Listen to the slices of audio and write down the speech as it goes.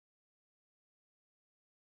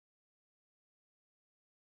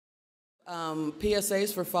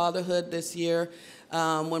PSAs for fatherhood this year.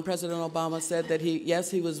 When President Obama said that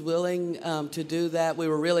he was willing to do that, we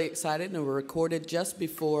were really excited, and we recorded just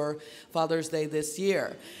before Father's Day this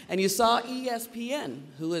year. And you saw ESPN,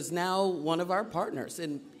 who is now one of our partners,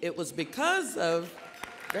 and it was because of,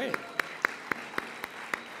 great.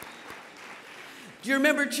 Do you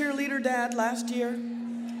remember Cheerleader Dad last year?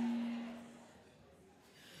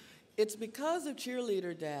 It's because of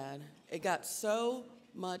Cheerleader Dad, it got so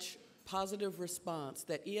much positive response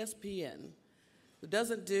that ESPN, who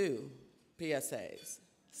doesn't do PSAs,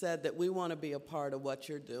 said that we want to be a part of what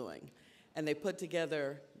you're doing. And they put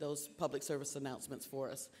together those public service announcements for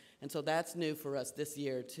us. And so that's new for us this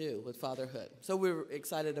year, too, with fatherhood. So we're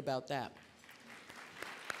excited about that.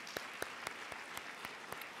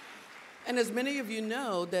 And as many of you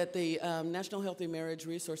know, that the National Healthy Marriage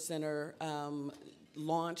Resource Center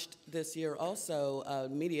launched this year also a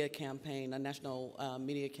media campaign, a national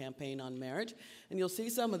media campaign on marriage. And you'll see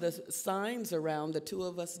some of the signs around the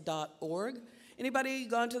twoofus.org. Anybody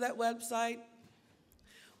gone to that website?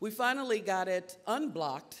 We finally got it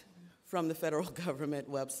unblocked from the federal government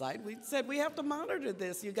website. We said, we have to monitor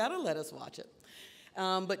this. You got to let us watch it.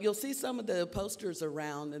 But you'll see some of the posters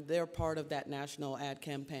around, and they're part of that national ad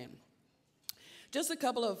campaign. Just a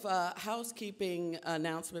couple of housekeeping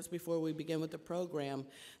announcements before we begin with the program.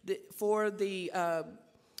 For the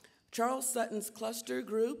Charles Sutton's cluster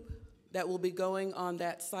group that will be going on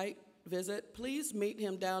that site visit, please meet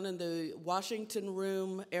him down in the Washington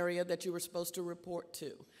room area that you were supposed to report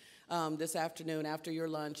to this afternoon after your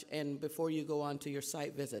lunch and before you go on to your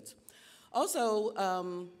site visits.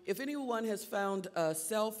 Also, if anyone has found a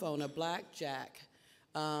cell phone, a blackjack,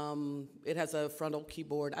 it has a frontal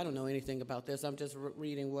keyboard. I don't know anything about this. I'm just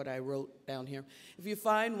reading what I wrote down here. If you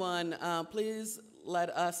find one, please let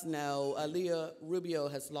us know. Leah Rubio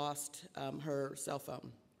has lost her cell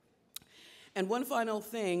phone. And one final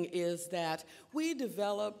thing is that we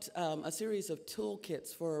developed a series of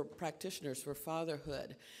toolkits for practitioners for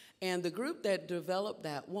fatherhood. And the group that developed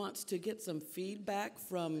that wants to get some feedback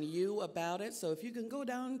from you about it. So if you can go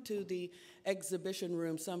down to the exhibition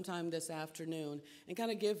room sometime this afternoon and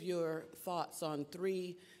kind of give your thoughts on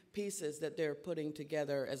 3 pieces that they're putting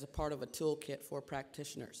together as a part of a toolkit for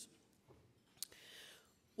practitioners.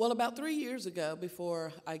 Well, about 3 years ago,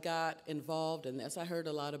 before I got involved in this, I heard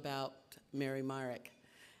a lot about Mary Myrick.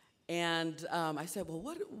 And I said, well,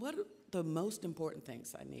 what are the most important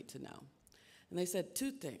things I need to know? And they said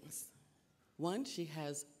 2 things. One, she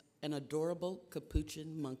has an adorable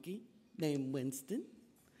capuchin monkey named Winston.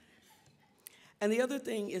 And the other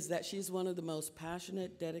thing is that she's one of the most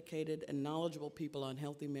passionate, dedicated, and knowledgeable people on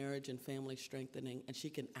healthy marriage and family strengthening, and she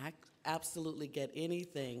can absolutely get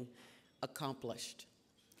anything accomplished.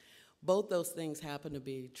 Both those things happen to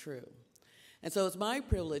be true. And so it's my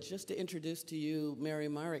privilege just to introduce to you Mary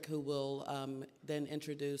Myrick, who will then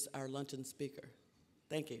introduce our luncheon speaker.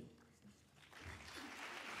 Thank you.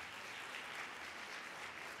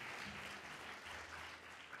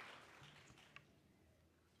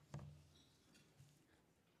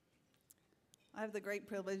 I have the great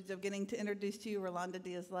privilege of getting to introduce to you Rolanda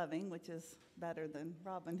Diaz-Loving, which is better than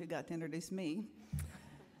Robin, who got to introduce me.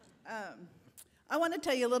 I want to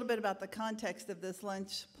tell you a little bit about the context of this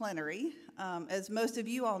lunch plenary. As most of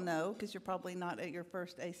you all know, because you're probably not at your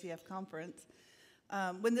first ACF conference,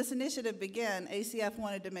 when this initiative began, ACF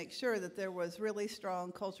wanted to make sure that there was really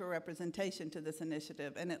strong cultural representation to this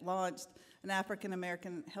initiative, and it launched an African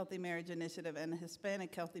American Healthy Marriage Initiative and a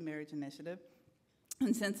Hispanic Healthy Marriage Initiative.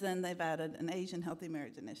 And since then, they've added an Asian Healthy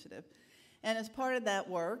Marriage Initiative. And as part of that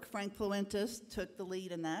work, Frank Fluentus took the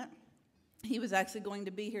lead in that. He was actually going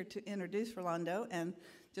to be here to introduce Rolando and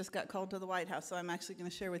just got called to the White House. So I'm actually going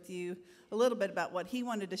to share with you a little bit about what he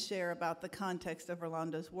wanted to share about the context of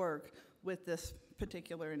Rolando's work with this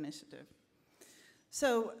particular initiative.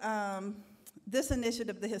 So this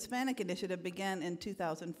initiative, the Hispanic Initiative, began in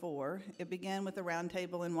 2004. It began with a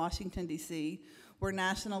roundtable in Washington, D.C., where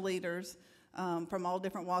national leaders from all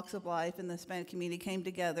different walks of life in the Hispanic community came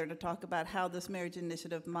together to talk about how this marriage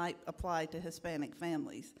initiative might apply to Hispanic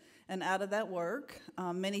families. And out of that work,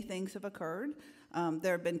 many things have occurred.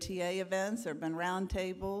 There have been TA events, there have been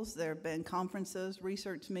roundtables, there have been conferences,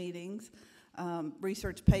 research meetings,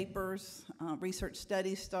 research papers, research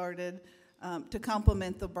studies started to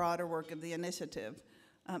complement the broader work of the initiative.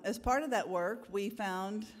 As part of that work, we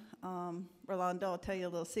found, Rolando, I'll tell you a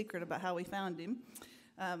little secret about how we found him.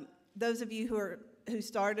 Those of you who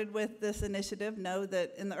started with this initiative know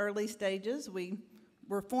that in the early stages, we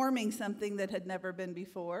were forming something that had never been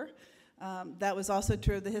before. That was also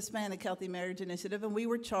true of the Hispanic Healthy Marriage Initiative, and we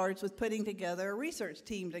were charged with putting together a research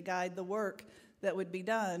team to guide the work that would be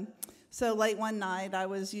done. So late one night, I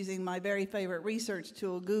was using my very favorite research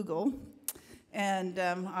tool, Google, and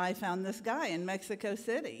I found this guy in Mexico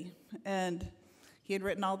City. And he had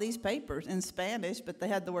written all these papers in Spanish, but they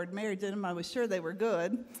had the word marriage in them. I was sure they were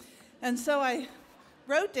good. And so I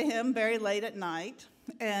wrote to him very late at night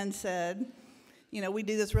and said, you know, we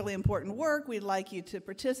do this really important work. We'd like you to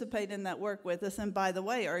participate in that work with us. And by the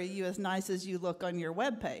way, are you as nice as you look on your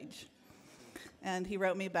webpage? And he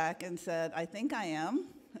wrote me back and said, I think I am.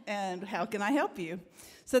 And how can I help you?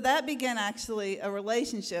 So that began actually a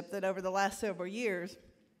relationship that over the last several years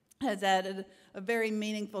has added a very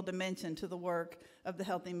meaningful dimension to the work of the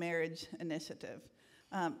Healthy Marriage Initiative.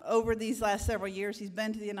 Over these last several years, he's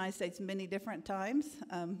been to the United States many different times.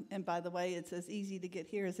 And by the way, it's as easy to get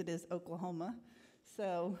here as it is Oklahoma.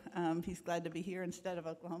 So he's glad to be here instead of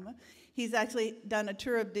Oklahoma. He's actually done a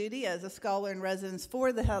tour of duty as a scholar in residence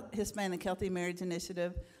for the Hispanic Healthy Marriage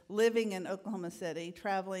Initiative, living in Oklahoma City,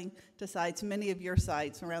 traveling to sites, many of your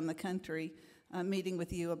sites around the country, meeting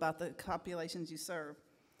with you about the populations you serve.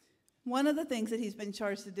 One of the things that he's been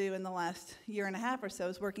charged to do in the last year and a half or so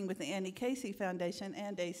is working with the Annie Casey Foundation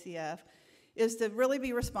and ACF, is to really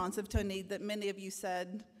be responsive to a need that many of you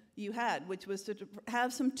said you had, which was to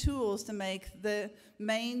have some tools to make the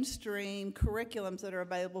mainstream curriculums that are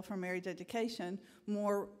available for marriage education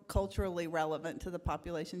more culturally relevant to the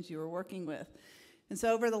populations you were working with. And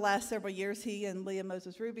so over the last several years, he and Leah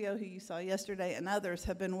Moses Rubio, who you saw yesterday, and others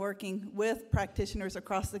have been working with practitioners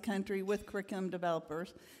across the country, with curriculum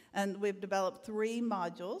developers, and we've developed 3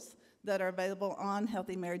 modules that are available on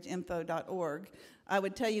healthymarriageinfo.org. I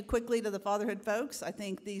would tell you quickly to the fatherhood folks, I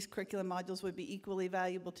think these curriculum modules would be equally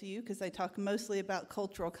valuable to you because they talk mostly about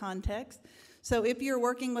cultural context. So if you're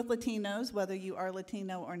working with Latinos, whether you are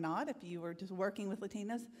Latino or not, if you were just working with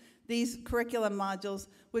Latinos, these curriculum modules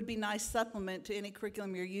would be a nice supplement to any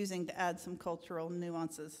curriculum you're using to add some cultural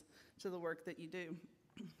nuances to the work that you do.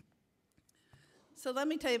 So let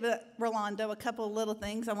me tell you about Rolando, a couple of little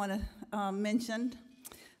things I want to mention.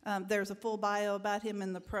 There's a full bio about him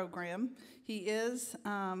in the program. He is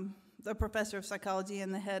a professor of psychology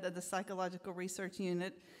and the head of the psychological research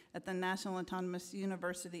unit at the National Autonomous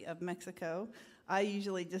University of Mexico. I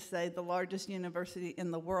usually just say the largest university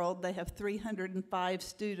in the world. They have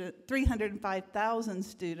 305,000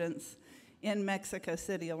 students in Mexico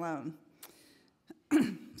City alone.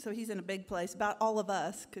 So he's in a big place. About all of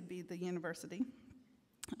us could be the university.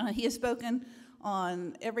 He has spoken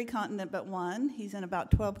on every continent but one. He's in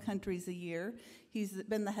about 12 countries a year. He's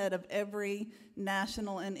been the head of every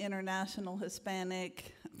national and international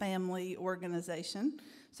Hispanic family organization.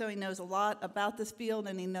 So he knows a lot about this field,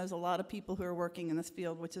 and he knows a lot of people who are working in this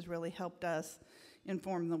field, which has really helped us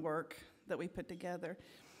inform the work that we put together.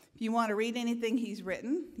 If you want to read anything he's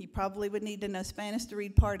written, you probably would need to know Spanish to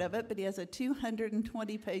read part of it, but he has a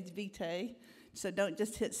 220-page vitae, so don't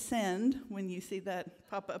just hit send when you see that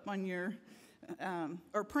pop up on your,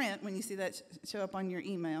 or print when you see that show up on your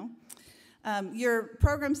email. Your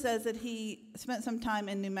program says that he spent some time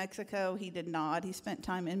in New Mexico. He did not. He spent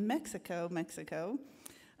time in Mexico.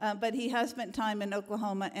 But he has spent time in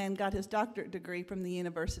Oklahoma and got his doctorate degree from the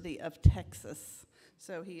University of Texas.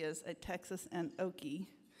 So he is a Texas and Okie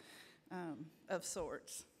of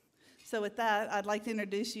sorts. So with that, I'd like to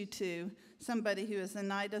introduce you to somebody who is the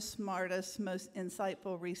nicest, smartest, most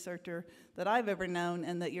insightful researcher that I've ever known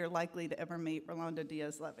and that you're likely to ever meet, Rolando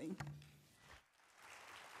Diaz-Levy.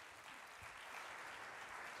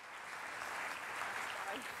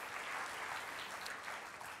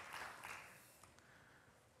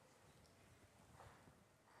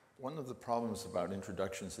 One of the problems about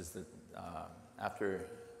introductions is that after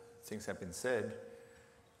things have been said,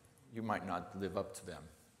 you might not live up to them,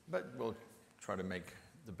 but we'll try to make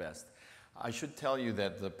the best. I should tell you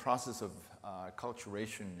that the process of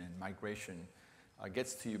acculturation and migration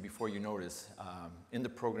gets to you before you notice. In the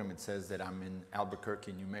program it says that I'm in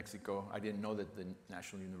Albuquerque, New Mexico. I didn't know that the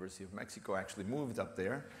National University of Mexico actually moved up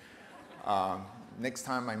there. Next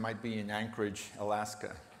time I might be in Anchorage,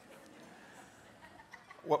 Alaska.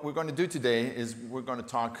 What we're going to do today is we're going to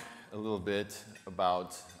talk a little bit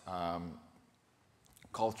about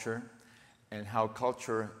culture and how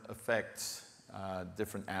culture affects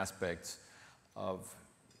different aspects of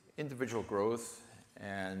individual growth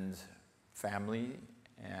and family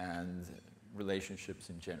and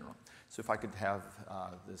relationships in general. So if I could have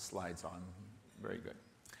the slides on, very good.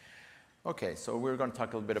 Okay, so we're going to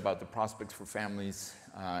talk a little bit about the prospects for families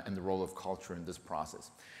and the role of culture in this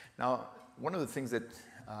process. Now, one of the things that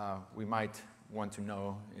we might want to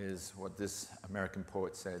know is what this American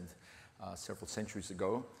poet said several centuries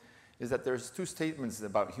ago, is that there's 2 statements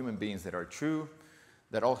about human beings that are true.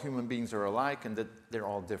 that all human beings are alike and that they're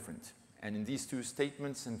all different. And in these two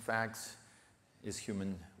statements and facts is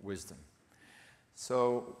human wisdom.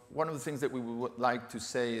 So one of the things that we would like to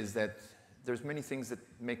say is that there's many things that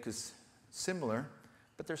make us similar,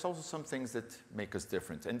 but there's also some things that make us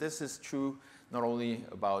different. And this is true not only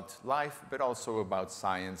about life, but also about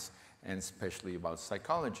science, and especially about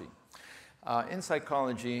psychology. In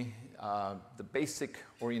psychology, the basic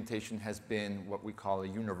orientation has been what we call a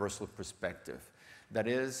universal perspective. That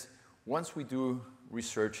is, once we do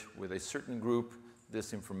research with a certain group,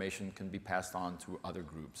 this information can be passed on to other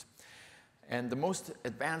groups. And the most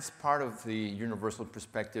advanced part of the universal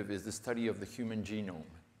perspective is the study of the human genome.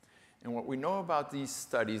 And what we know about these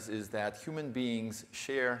studies is that human beings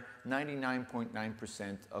share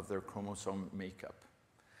 99.9% of their chromosome makeup.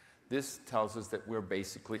 This tells us that we're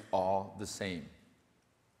basically all the same.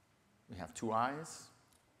 We have 2 eyes,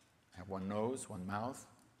 have 1 nose, 1 mouth,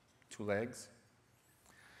 2 legs.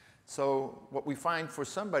 So what we find for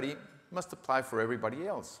somebody must apply for everybody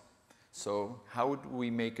else. So how would we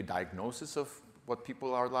make a diagnosis of what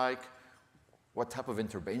people are like, what type of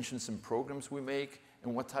interventions and programs we make,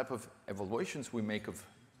 and what type of evaluations we make of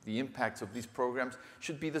the impacts of these programs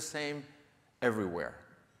should be the same everywhere.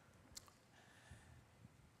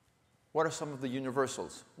 What are some of the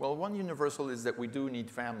universals? Well, one universal is that we do need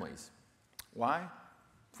families. Why?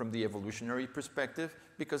 From the evolutionary perspective,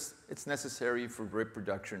 because it's necessary for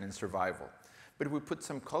reproduction and survival. But if we put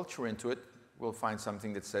some culture into it, we'll find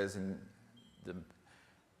something that says in the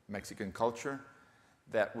Mexican culture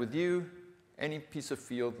that with you, any piece of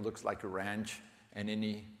field looks like a ranch, and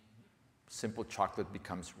any simple chocolate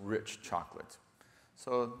becomes rich chocolate.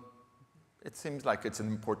 So it seems like it's an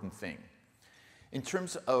important thing. In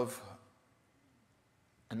terms of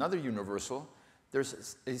another universal,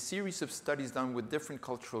 there's a series of studies done with different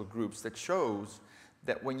cultural groups that shows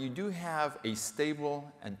that when you do have a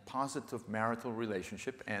stable and positive marital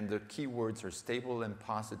relationship, and the key words are stable and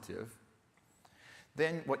positive,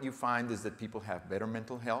 then what you find is that people have better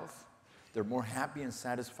mental health, they're more happy and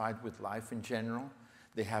satisfied with life in general,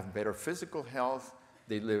 they have better physical health,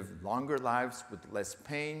 they live longer lives with less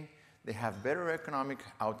pain, they have better economic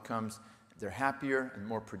outcomes, they're happier and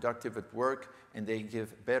more productive at work, and they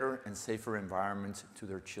give better and safer environments to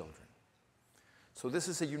their children. So this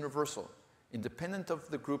is a universal. Independent of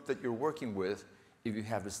the group that you're working with, if you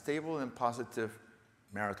have a stable and positive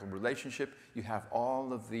marital relationship, you have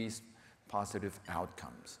all of these positive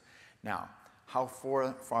outcomes. Now, how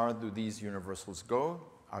far do these universals go?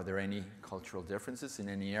 Are there any cultural differences in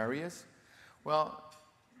any areas? Well,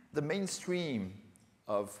 the mainstream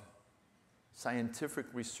of scientific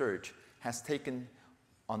research has taken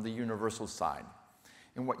on the universal side.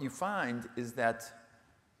 And what you find is that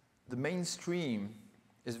the mainstream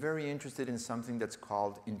is very interested in something that's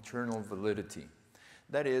called internal validity.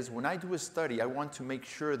 That is, when I do a study, I want to make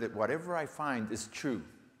sure that whatever I find is true.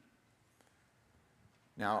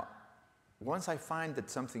 Now, once I find that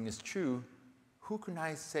something is true, who can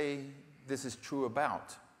I say this is true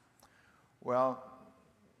about? Well,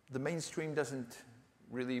 the mainstream doesn't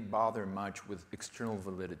really bother much with external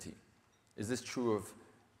validity. Is this true of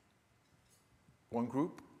one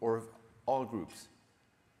group or of all groups?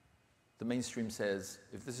 The mainstream says,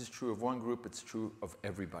 if this is true of one group, it's true of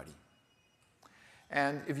everybody.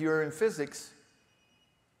 And if you're in physics,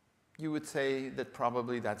 you would say that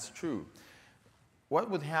probably that's true. What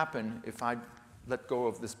would happen if I let go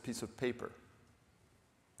of this piece of paper?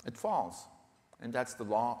 It falls, and that's the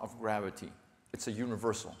law of gravity. It's a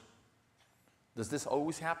universal. Does this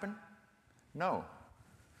always happen? No.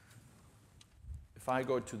 If I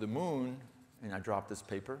go to the moon and I drop this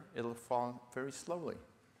paper, it'll fall very slowly.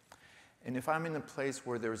 And if I'm in a place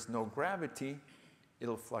where there's no gravity,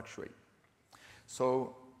 it'll fluctuate.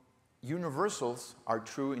 So universals are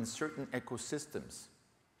true in certain ecosystems.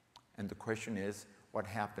 And the question is, what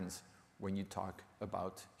happens when you talk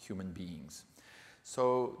about human beings?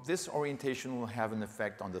 So this orientation will have an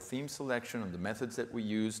effect on the theme selection, on the methods that we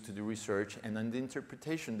use to do research, and on the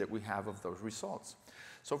interpretation that we have of those results.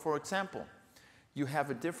 So for example, you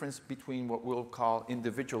have a difference between what we'll call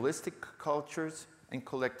individualistic cultures and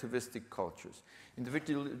collectivistic cultures.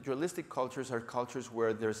 Individualistic cultures are cultures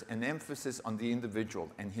where there's an emphasis on the individual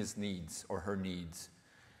and his needs or her needs.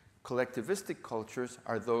 Collectivistic cultures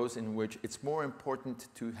are those in which it's more important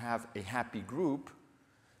to have a happy group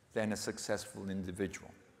than a successful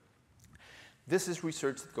individual. This is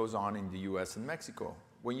research that goes on in the US and Mexico.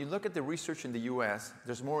 When you look at the research in the US,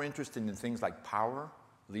 there's more interest in things like power,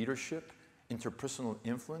 leadership, interpersonal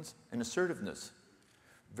influence, and assertiveness.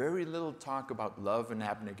 Very little talk about love and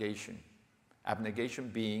abnegation. Abnegation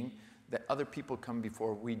being that other people come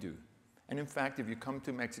before we do. And in fact, if you come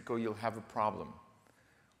to Mexico, you'll have a problem.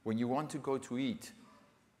 When you want to go to eat,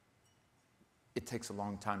 it takes a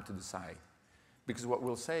long time to decide. Because what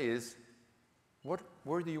we'll say is,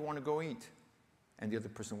 where do you want to go eat? And the other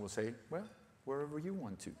person will say, well, wherever you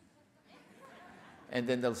want to. And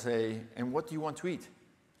then they'll say, and what do you want to eat?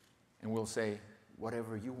 And we'll say,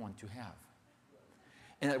 whatever you want to have.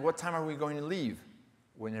 And at what time are we going to leave?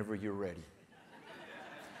 Whenever you're ready.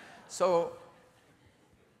 So,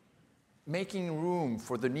 making room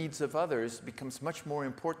for the needs of others becomes much more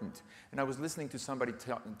important. And I was listening to somebody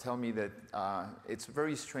tell me that it's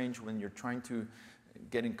very strange when you're trying to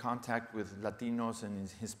get in contact with Latinos and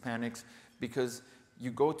Hispanics, because you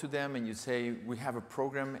go to them and you say, we have a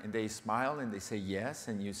program, and they smile and they say yes,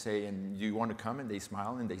 and you say, and do you want to come? And they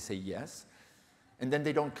smile and they say yes, and then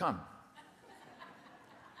they don't come.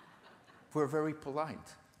 We're very polite.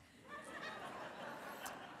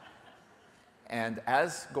 And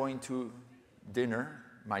as going to dinner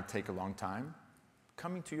might take a long time,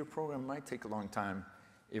 coming to your program might take a long time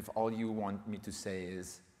if all you want me to say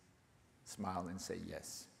is smile and say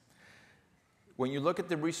yes. When you look at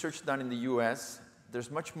the research done in the US, there's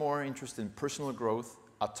much more interest in personal growth,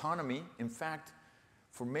 autonomy. In fact,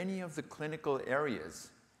 for many of the clinical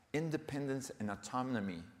areas, independence and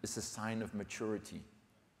autonomy is a sign of maturity.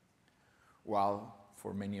 While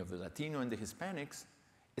for many of the Latino and the Hispanics,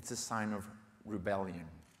 it's a sign of rebellion,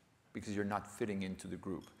 because you're not fitting into the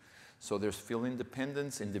group. So there's feel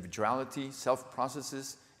independence, individuality,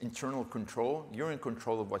 self-processes, internal control. You're in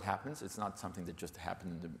control of what happens. It's not something that just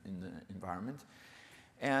happened in the environment.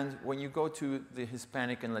 And when you go to the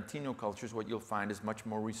Hispanic and Latino cultures, what you'll find is much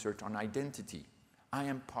more research on identity. I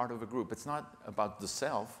am part of a group. It's not about the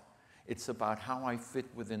self. It's about how I fit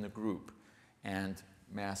within a group and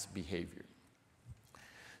mass behavior.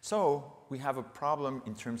 So we have a problem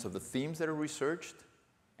in terms of the themes that are researched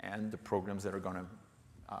and the programs that are going to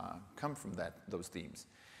come from those themes.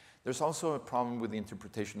 There's also a problem with the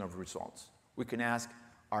interpretation of results. We can ask,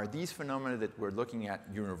 are these phenomena that we're looking at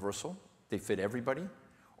universal? They fit everybody?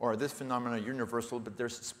 Or are these phenomena universal, but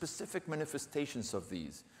there's specific manifestations of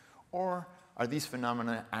these? Or are these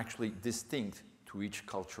phenomena actually distinct to each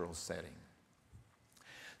cultural setting?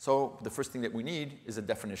 So the first thing that we need is a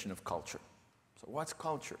definition of culture. So what's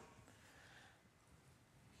culture?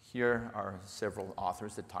 Here are several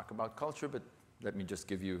authors that talk about culture, but let me just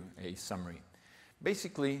give you a summary.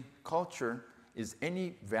 Basically, culture is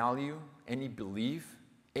any value, any belief,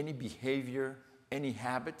 any behavior, any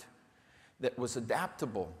habit that was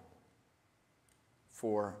adaptable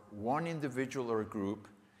for one individual or group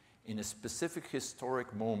in a specific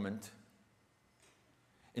historic moment,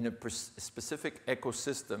 in a specific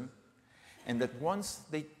ecosystem, and that once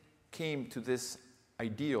they came to this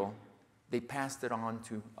ideal, they passed it on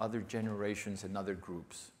to other generations and other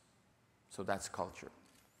groups. So that's culture.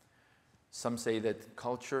 Some say that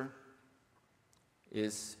culture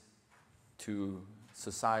is to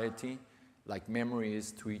society like memory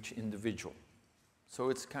is to each individual. So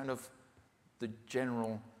it's kind of the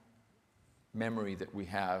general memory that we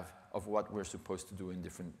have of what we're supposed to do in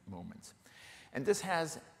different moments. And this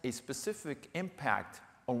has a specific impact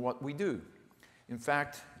on what we do. In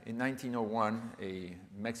fact, in 1901,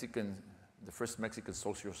 the first Mexican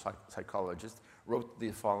social psychologist wrote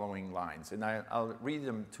the following lines, and I'll read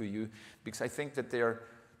them to you because I think that they're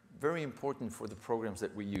very important for the programs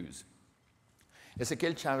that we use.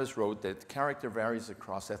 Ezequiel Chavez wrote that character varies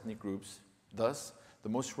across ethnic groups. Thus, the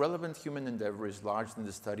most relevant human endeavor is lodged in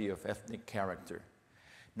the study of ethnic character.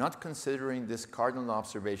 Not considering this cardinal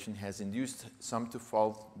observation has induced some to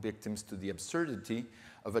fall victims to the absurdity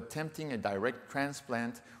of attempting a direct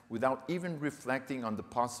transplant without even reflecting on the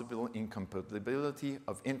possible incompatibility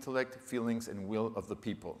of intellect, feelings, and will of the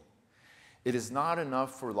people. It is not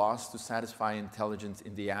enough for laws to satisfy intelligence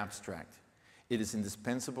in the abstract. It is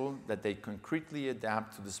indispensable that they concretely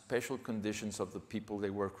adapt to the special conditions of the people they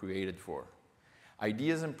were created for.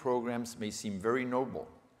 Ideas and programs may seem very noble.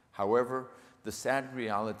 However, the sad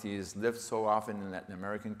reality is lived so often in Latin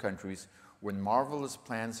American countries when marvelous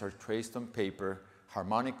plans are traced on paper,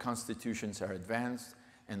 harmonic constitutions are advanced,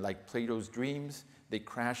 and like Plato's dreams, they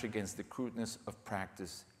crash against the crudeness of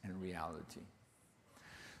practice and reality.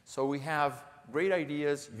 So we have great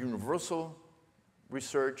ideas, universal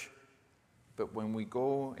research, but when we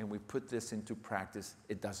go and we put this into practice,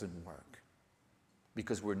 it doesn't work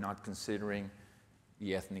because we're not considering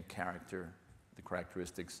the ethnic character, the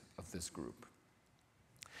characteristics of this group.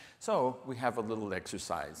 So we have a little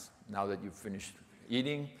exercise. Now that you've finished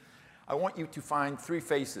eating, I want you to find 3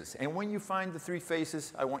 faces. And when you find the 3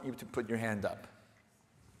 faces, I want you to put your hand up.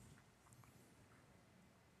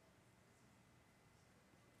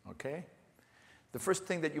 Okay? The first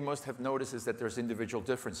thing that you must have noticed is that there's individual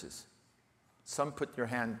differences. Some put your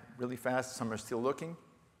hand really fast, some are still looking.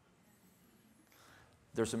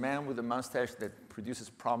 There's a man with a mustache that produces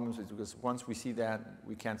problems because once we see that,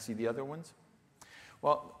 we can't see the other ones.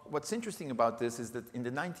 Well, what's interesting about this is that in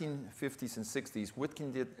the 1950s and 60s,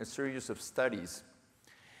 Witkin did a series of studies,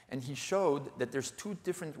 and he showed that there's two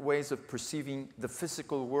different ways of perceiving the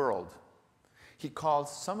physical world. He called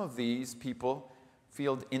some of these people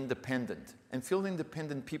field independent. And field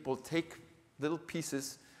independent people take little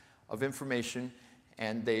pieces of information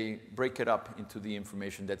and they break it up into the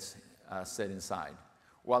information that's set inside.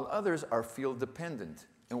 While others are field dependent.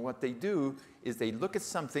 And what they do is they look at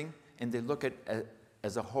something and they look at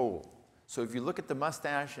as a whole. So if you look at the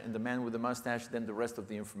mustache and the man with the mustache, then the rest of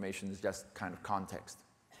the information is just kind of context.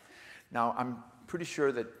 Now, I'm pretty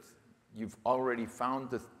sure that you've already found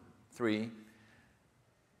the three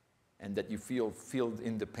and that you feel field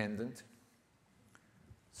independent.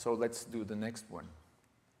 So let's do the next one.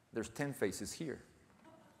 There's 10 faces here.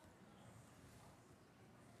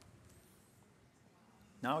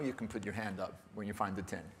 Now you can put your hand up when you find the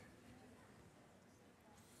 10.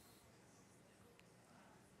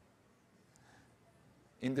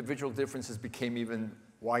 Individual differences became even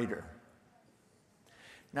wider.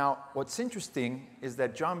 Now, what's interesting is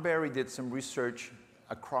that John Barry did some research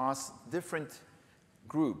across different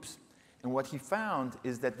groups. And what he found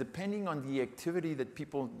is that depending on the activity that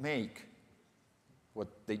people make, what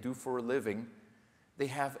they do for a living, they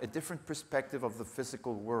have a different perspective of the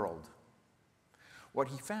physical world. What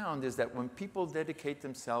he found is that when people dedicate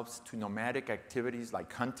themselves to nomadic activities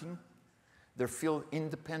like hunting, they feel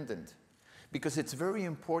independent because it's very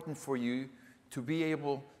important for you to be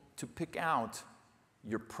able to pick out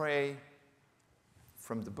your prey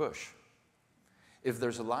from the bush. If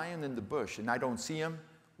there's a lion in the bush and I don't see him,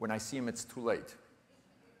 when I see him, it's too late.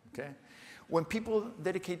 Okay? When people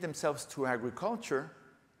dedicate themselves to agriculture,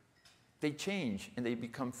 they change and they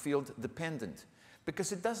become field dependent.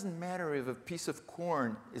 Because it doesn't matter if a piece of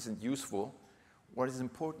corn isn't useful. What is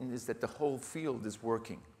important is that the whole field is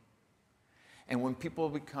working. And when people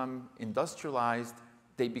become industrialized,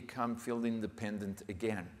 they become field independent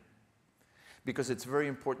again. Because it's very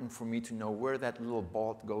important for me to know where that little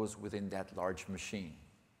bolt goes within that large machine.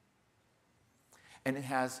 And it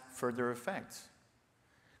has further effects.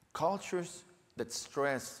 Cultures that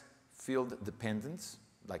stress field dependence,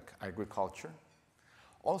 like agriculture,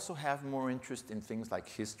 also have more interest in things like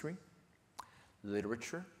history,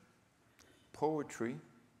 literature, poetry,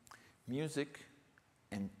 music,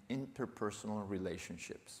 and interpersonal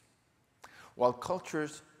relationships. While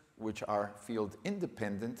cultures which are field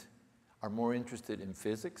independent are more interested in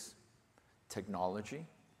physics, technology,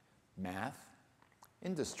 math,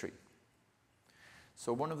 industry.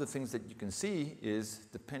 So one of the things that you can see is,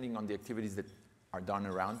 depending on the activities that are done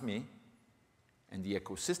around me and the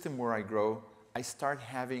ecosystem where I grow, I start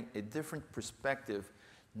having a different perspective,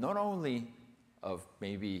 not only of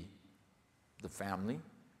maybe the family,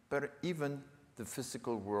 but even the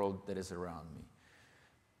physical world that is around me.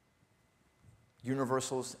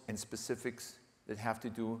 Universals and specifics that have to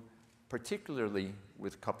do particularly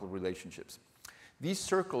with couple relationships. These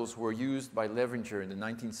circles were used by Levenger in the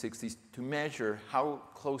 1960s to measure how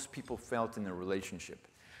close people felt in a relationship.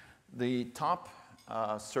 The top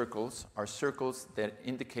circles are circles that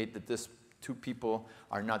indicate that these two people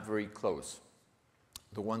are not very close.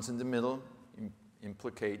 The ones in the middle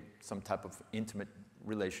implicate some type of intimate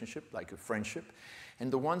relationship, like a friendship,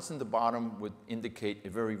 and the ones in the bottom would indicate a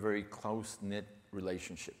very, very close-knit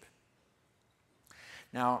relationship.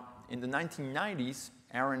 Now, in the 1990s,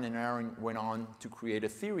 Aaron and Aaron went on to create a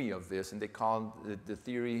theory of this, and they called it the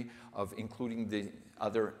theory of including the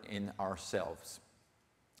other in ourselves.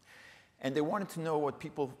 And they wanted to know what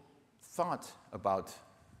people thought about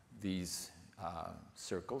these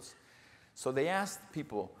circles. So they asked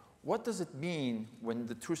people, what does it mean when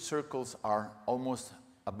the two circles are almost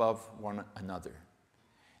above one another?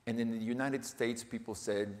 And in the United States, people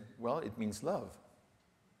said, well, it means love,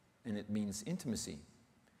 and it means intimacy,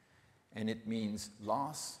 and it means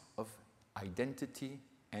loss of identity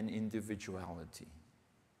and individuality.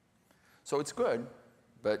 So it's good,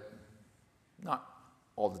 but not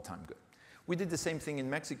all the time good. We did the same thing in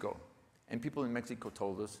Mexico, and people in Mexico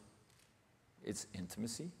told us it's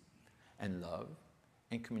intimacy and love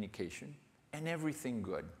and communication and everything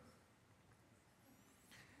good.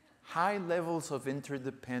 High levels of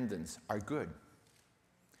interdependence are good.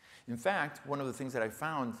 In fact, one of the things that I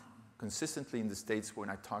found consistently in the States when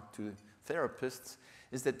I talk to therapists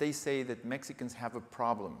is that they say that Mexicans have a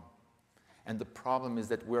problem, and the problem is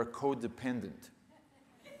that we're codependent.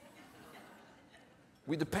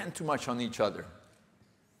 We depend too much on each other.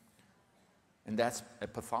 And that's a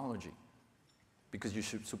pathology, because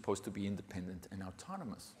you're supposed to be independent and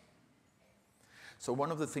autonomous. So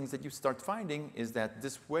one of the things that you start finding is that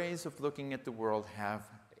these ways of looking at the world have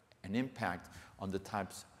an impact on the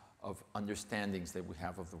types of understandings that we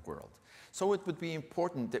have of the world. So it would be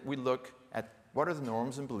important that we look at what are the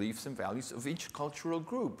norms and beliefs and values of each cultural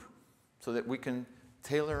group, so that we can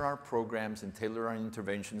tailor our programs and tailor our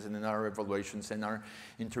interventions and in our evaluations and our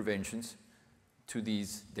interventions to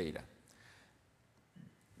these data.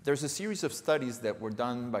 There's a series of studies that were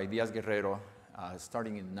done by Diaz-Guerrero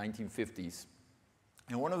starting in the 1950s.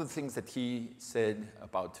 And one of the things that he said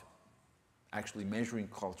about actually measuring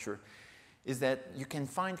culture is that you can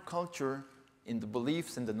find culture in the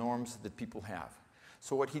beliefs and the norms that people have.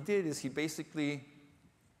 So what he did is he basically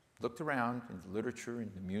looked around in the literature,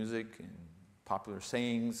 in the music, in popular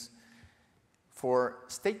sayings, for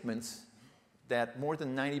statements that more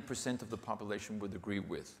than 90% of the population would agree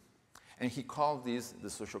with. And he called these the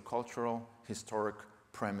sociocultural historic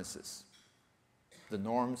premises, the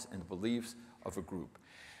norms and beliefs of a group.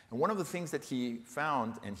 And one of the things that he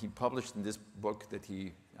found, and he published in this book that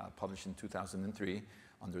he published in 2003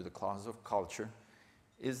 under the Clause of Culture,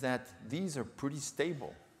 is that these are pretty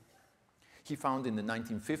stable. He found in the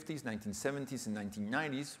 1950s, 1970s, and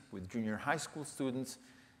 1990s with junior high school students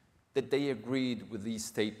that they agreed with these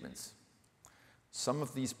statements. Some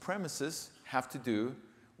of these premises have to do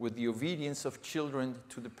with the obedience of children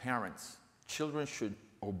to the parents. Children should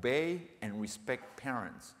obey and respect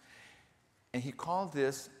parents. And he called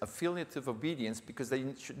this affiliative obedience because they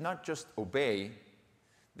should not just obey,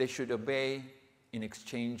 they should obey in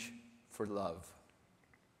exchange for love.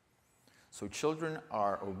 So children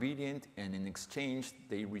are obedient, and in exchange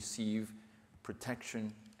they receive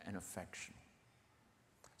protection and affection.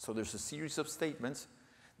 So there's a series of statements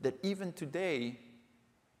that even today,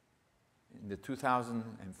 in the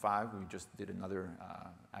 2005, we just did another,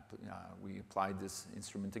 we applied this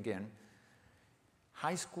instrument again.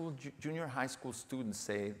 Junior high school students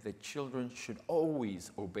say that children should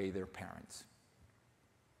always obey their parents.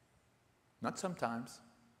 Not sometimes,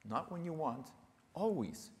 not when you want,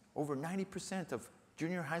 always. Over 90% of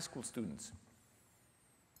junior high school students.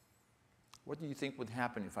 What do you think would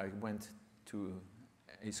happen if I went to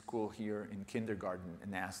a school here in kindergarten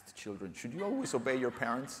and asked children, should you always obey your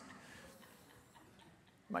parents?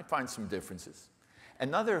 You might find some differences.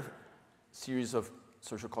 Another series of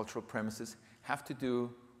sociocultural premises have to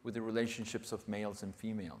do with the relationships of males and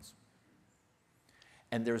females.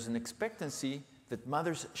 And there's an expectancy that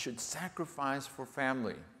mothers should sacrifice for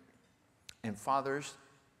family, and fathers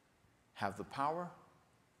have the power,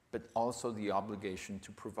 but also the obligation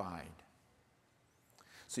to provide.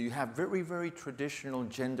 So you have very, very traditional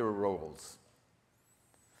gender roles.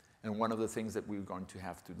 And one of the things that we're going to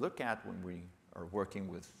have to look at when we are working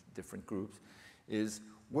with different groups is,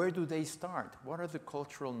 where do they start? What are the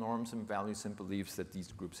cultural norms and values and beliefs that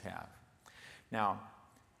these groups have? Now,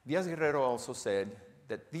 Diaz-Guerrero also said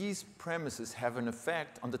that these premises have an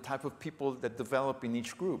effect on the type of people that develop in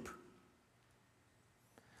each group.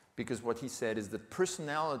 Because what he said is that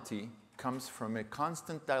personality comes from a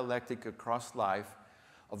constant dialectic across life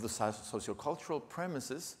of the sociocultural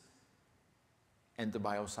premises and the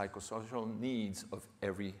biopsychosocial needs of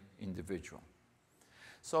every individual.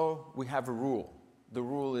 So we have a rule. The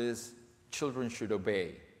rule is children should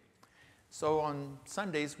obey. So on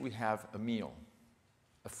Sundays we have a meal,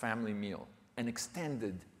 a family meal, an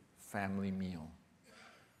extended family meal.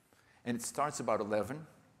 And it starts about 11,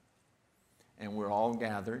 and we're all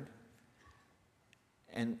gathered.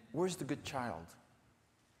 And where's the good child?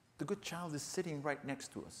 The good child is sitting right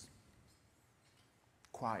next to us.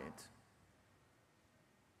 Quiet,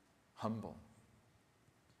 humble,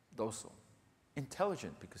 docile,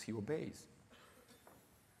 intelligent because he obeys.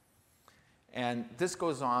 And this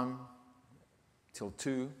goes on till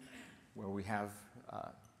 2, where we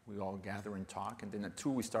all gather and talk. And then at 2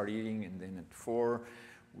 we start eating, and then at 4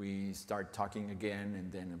 we start talking again,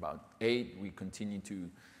 and then about 8 we continue to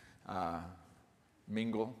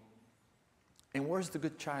mingle. And where's the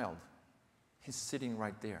good child? He's sitting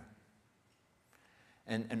right there.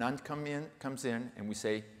 And an aunt comes in, and we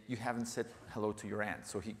say, you haven't said hello to your aunt.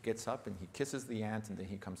 So he gets up and he kisses the aunt, and then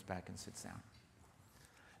he comes back and sits down.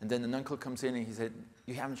 And then an uncle comes in and he said,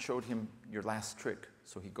 you haven't showed him your last trick.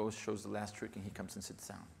 So he goes, shows the last trick, and he comes and sits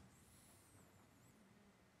down.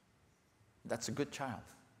 That's a good child.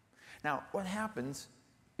 Now, what happens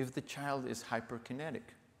if the child is hyperkinetic?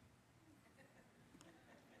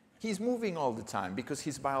 He's moving all the time because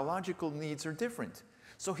his biological needs are different.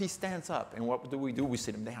 So he stands up, and what do? We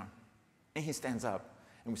sit him down. And he stands up,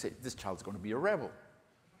 and we say, this child's going to be a rebel.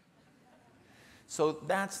 So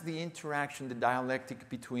that's the interaction, the dialectic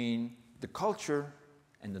between the culture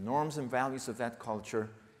and the norms and values of that culture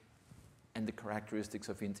and the characteristics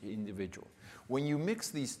of the individual. When you mix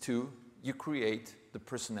these two, you create the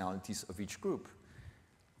personalities of each group.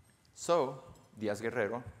 So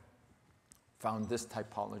Diaz-Guerrero found this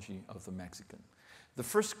typology of the Mexican. The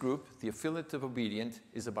first group, the affiliative obedient,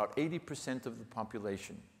 is about 80% of the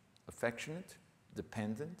population. Affectionate,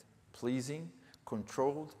 dependent, pleasing,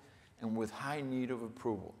 controlled, and with high need of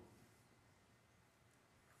approval.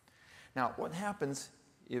 Now, what happens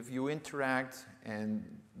if you interact and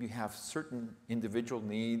you have certain individual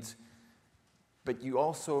needs, but you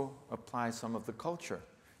also apply some of the culture?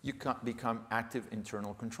 You become active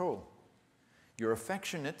internal control. You're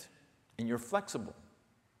affectionate and you're flexible,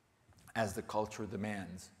 as the culture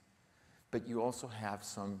demands. But you also have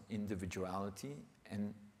some individuality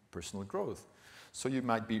and personal growth. So you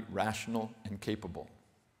might be rational and capable.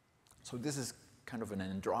 So this is kind of an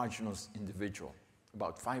androgynous individual,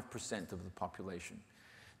 about 5% of the population.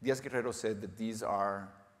 Diaz-Guerrero said that these are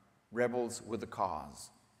rebels with a cause,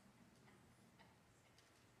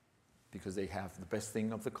 because they have the best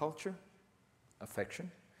thing of the culture, affection,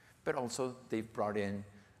 but also they've brought in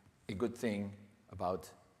a good thing about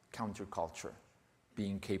counterculture,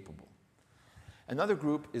 being capable. Another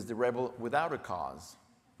group is the rebel without a cause.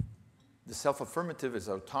 The self-affirmative is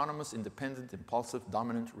autonomous, independent, impulsive,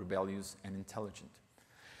 dominant, rebellious, and intelligent.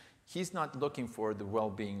 He's not looking for the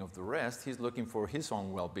well-being of the rest, he's looking for his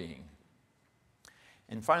own well-being.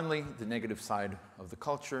 And finally, the negative side of the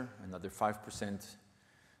culture, another 5%,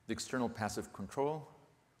 the external passive control,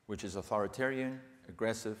 which is authoritarian,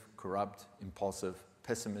 aggressive, corrupt, impulsive,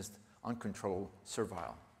 pessimist, uncontrolled,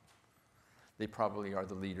 servile. They probably are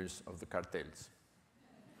the leaders of the cartels,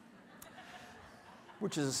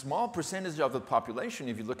 which is a small percentage of the population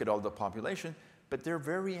if you look at all the population, but they're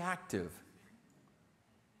very active.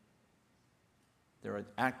 They're an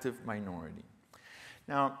active minority.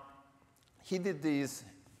 Now, he did these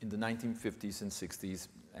in the 1950s and 60s,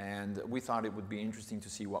 and we thought it would be interesting to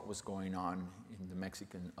see what was going on in the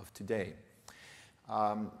Mexican of today.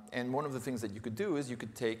 And one of the things that you could do is you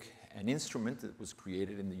could take an instrument that was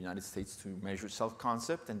created in the United States to measure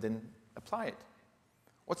self-concept and then apply it.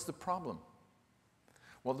 What's the problem?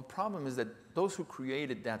 Well, the problem is that those who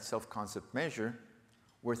created that self-concept measure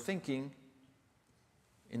were thinking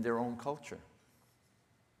in their own culture.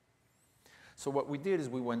 So what we did is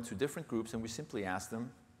we went to different groups and we simply asked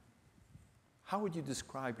them, how would you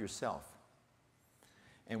describe yourself?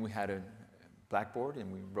 And we had a blackboard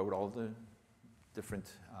and we wrote all the different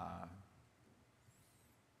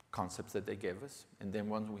concepts that they gave us. And then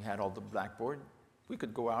once we had all the blackboard, we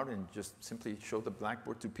could go out and just simply show the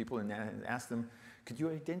blackboard to people and ask them, could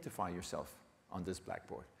you identify yourself on this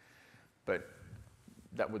blackboard? But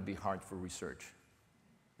that would be hard for research.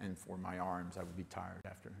 And for my arms, I would be tired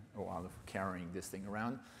after a while of carrying this thing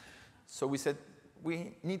around. So we said,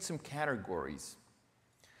 we need some categories.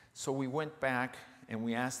 So we went back and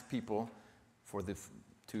we asked people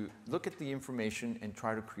to look at the information and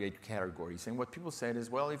try to create categories. And what people said is,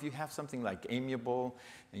 well, if you have something like amiable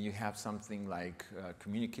and you have something like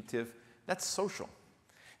communicative, that's social.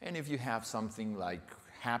 And if you have something like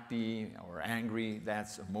happy or angry,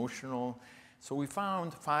 that's emotional. So we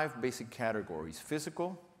found 5 basic categories: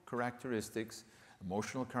 physical characteristics,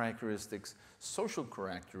 emotional characteristics, social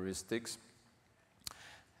characteristics,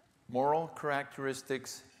 moral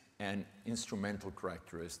characteristics, and instrumental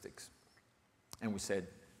characteristics. And we said,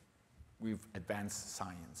 we've advanced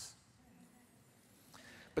science.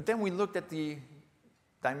 But then we looked at the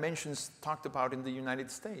dimensions talked about in the United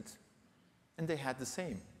States, and they had the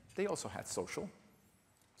same. They also had social.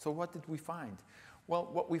 So what did we find? Well,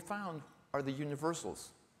 what we found are the universals,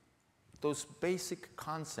 those basic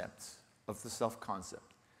concepts of the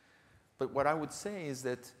self-concept. But what I would say is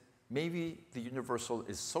that maybe the universal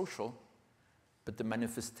is social, but the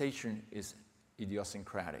manifestation is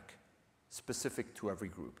idiosyncratic, specific to every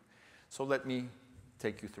group. So let me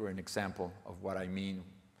take you through an example of what I mean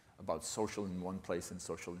about social in one place and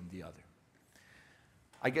social in the other.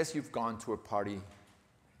 I guess you've gone to a party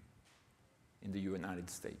in the United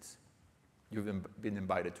States. You've been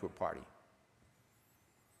invited to a party.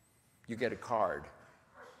 You get a card,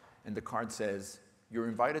 and the card says, you're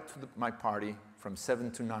invited to my party from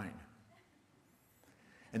 7 to 9.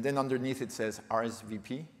 And then underneath it says,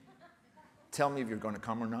 RSVP. Tell me if you're going to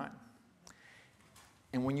come or not.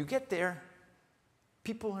 And when you get there,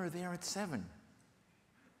 people are there at 7.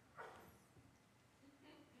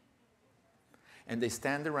 And they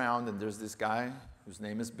stand around, and there's this guy whose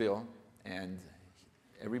name is Bill, and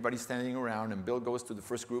everybody's standing around, and Bill goes to the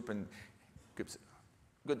first group and gives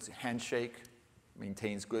a good handshake,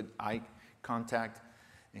 maintains good eye contact,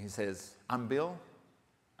 and he says, "I'm Bill,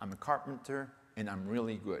 I'm a carpenter, and I'm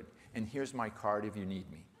really good. And here's my card if you need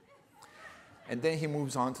me." And then he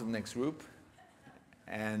moves on to the next group,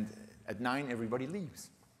 and at 9, everybody leaves.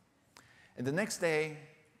 And the next day,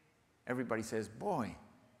 everybody says, "Boy,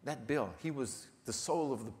 that Bill, he was the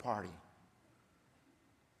soul of the party.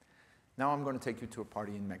 Now I'm going to take you to a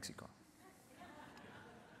party in Mexico."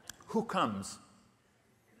 Who comes?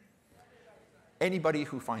 Anybody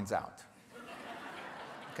who finds out.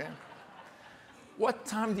 Okay? What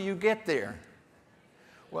time do you get there?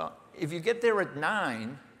 Well, if you get there at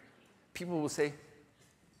 9, people will say,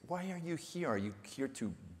 "Why are you here? Are you here to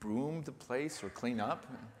broom the place or clean up?"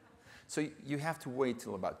 So you have to wait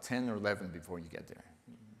till about 10 or 11 before you get there.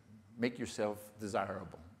 Make yourself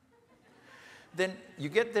desirable. Then you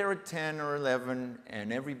get there at 10 or 11,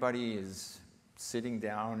 and everybody is sitting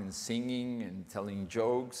down and singing and telling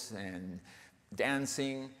jokes and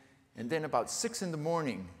dancing. And then about 6 in the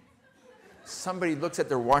morning, somebody looks at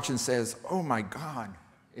their watch and says, "Oh my God,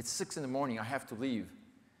 it's 6 in the morning, I have to leave."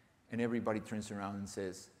 And everybody turns around and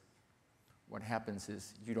says, "What happens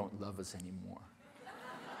is you don't love us anymore."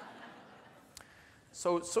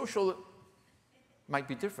 So social might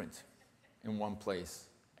be different in one place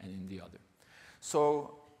and in the other.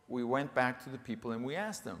 So we went back to the people and we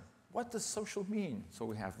asked them, "What does social mean?" So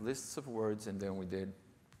we have lists of words, and then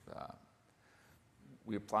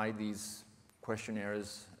we applied these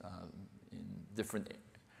questionnaires in different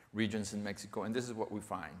regions in Mexico, and this is what we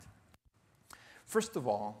find. First of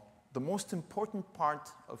all, the most important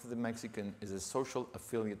part of the Mexican is a social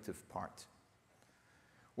affiliative part.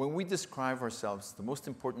 When we describe ourselves, the most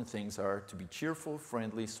important things are to be cheerful,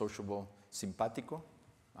 friendly, sociable, simpático,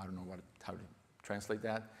 I don't know how to translate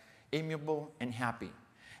that, amiable, and happy.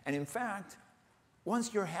 And in fact,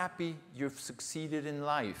 once you're happy, you've succeeded in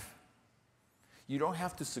life. You don't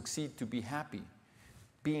have to succeed to be happy.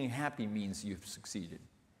 Being happy means you've succeeded.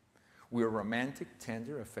 We're romantic,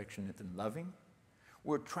 tender, affectionate, and loving.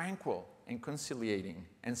 We're tranquil and conciliating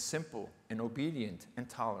and simple and obedient and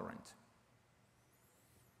tolerant.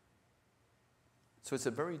 So it's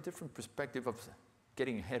a very different perspective of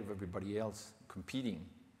getting ahead of everybody else, competing,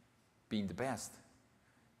 being the best.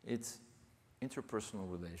 It's interpersonal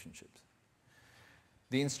relationships.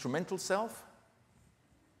 The instrumental self,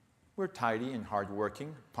 we're tidy and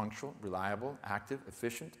hardworking, punctual, reliable, active,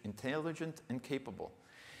 efficient, intelligent, and capable.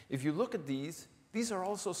 If you look at these are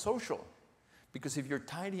also social. Because if you're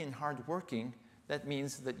tidy and hardworking, that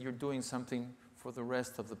means that you're doing something for the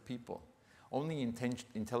rest of the people. Only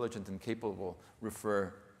intelligent and capable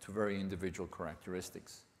refer to very individual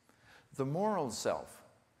characteristics. The moral self,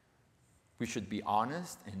 we should be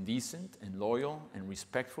honest and decent and loyal and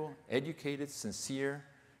respectful, educated, sincere,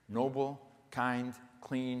 noble, kind,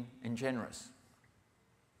 clean, and generous.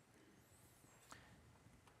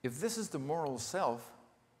 If this is the moral self,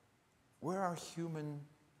 where are human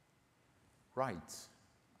rights?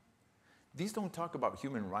 These don't talk about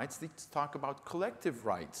human rights, these talk about collective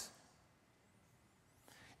rights.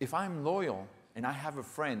 If I'm loyal and I have a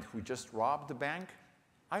friend who just robbed the bank,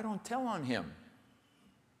 I don't tell on him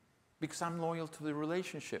because I'm loyal to the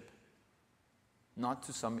relationship, not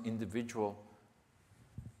to some individual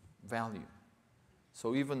value.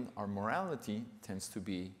 So even our morality tends to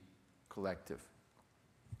be collective.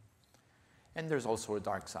 And there's also a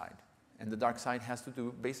dark side. And the dark side has to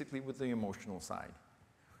do basically with the emotional side.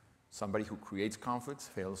 Somebody who creates conflicts,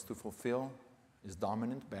 fails to fulfill, is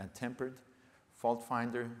dominant, bad-tempered,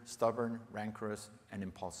 fault-finder, stubborn, rancorous, and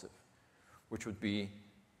impulsive, which would be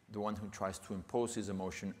the one who tries to impose his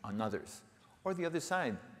emotion on others. Or the other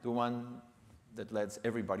side, the one that lets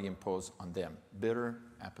everybody impose on them. Bitter,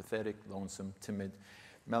 apathetic, lonesome, timid,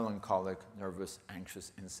 melancholic, nervous,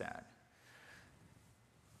 anxious, and sad.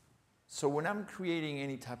 So when I'm creating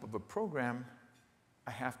any type of a program,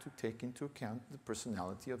 I have to take into account the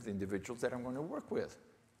personality of the individuals that I'm going to work with.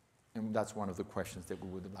 And that's one of the questions that we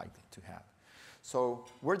would like to have. So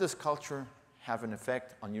where does culture have an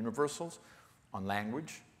effect on universals, on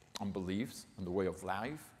language, on beliefs, on the way of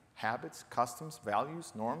life, habits, customs,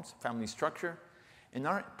 values, norms, family structure? In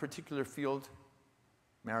our particular field,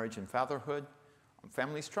 marriage and fatherhood, on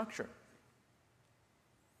family structure.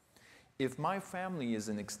 If my family is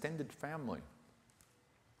an extended family,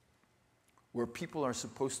 where people are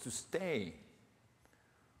supposed to stay,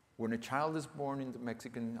 when a child is born in the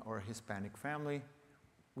Mexican or Hispanic family,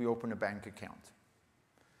 we open a bank account.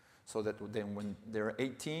 So that then when they're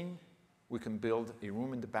 18, we can build a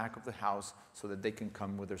room in the back of the house so that they can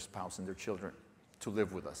come with their spouse and their children to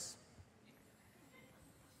live with us.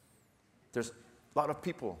 There's a lot of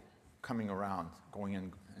people coming around, going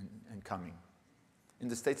and coming. In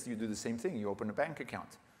the States, you do the same thing. You open a bank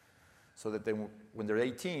account so that then when they're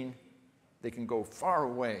 18, they can go far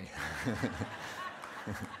away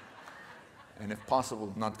and if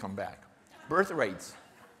possible, not come back. Birth rates.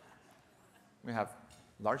 We have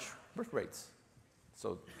large birth rates,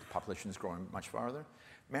 so the population is growing much farther.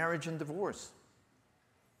 Marriage and divorce.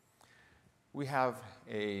 We have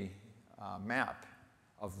a map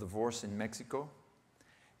of divorce in Mexico,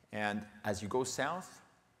 and as you go south,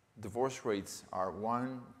 divorce rates are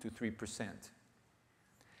 1 to 3%.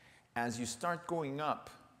 As you start going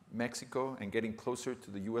up Mexico and getting closer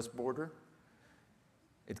to the US border,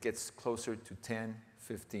 it gets closer to 10,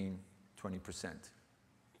 15, 20%.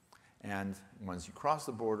 And once you cross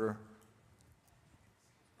the border,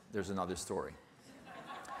 there's another story.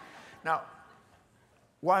 Now,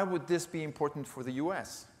 why would this be important for the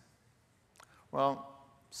US? Well,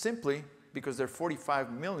 simply because there are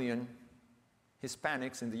 45 million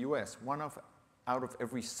Hispanics in the US. Out of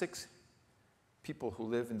every 6 people who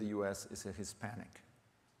live in the US is a Hispanic.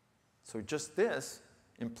 So just this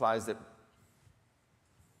implies that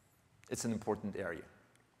it's an important area.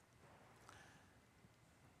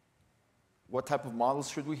 What type of models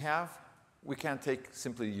should we have? We can't take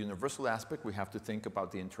simply the universal aspect. We have to think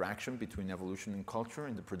about the interaction between evolution and culture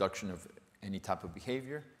and the production of any type of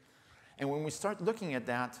behavior. And when we start looking at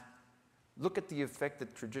that, look at the effect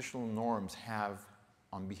that traditional norms have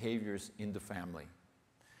on behaviors in the family.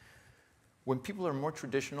 When people are more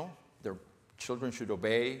traditional, their children should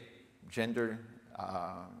obey, gender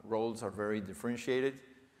roles are very differentiated,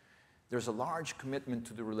 there's a large commitment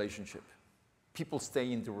to the relationship. People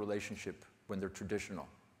stay in the relationship when they're traditional.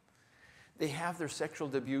 They have their sexual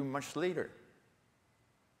debut much later.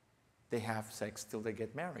 They have sex till they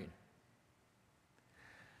get married.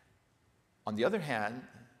 On the other hand,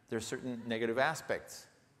 there are certain negative aspects.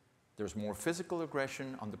 There's more physical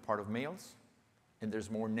aggression on the part of males, and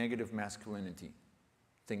there's more negative masculinity.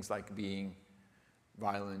 Things like being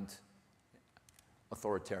violent,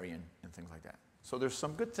 authoritarian, and things like that. So there's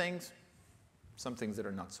some good things, some things that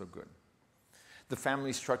are not so good. The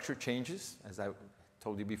family structure changes, as I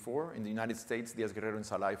told you before. In the United States, Diaz-Guerrero and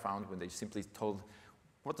Salai found when they simply told,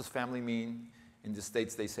 what does family mean? In the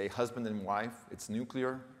States, they say husband and wife. It's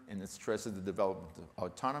nuclear, and it stresses the development of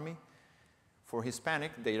autonomy. For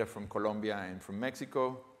Hispanic, data from Colombia and from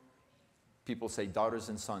Mexico, people say daughters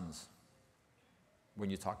and sons when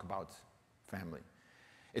you talk about family.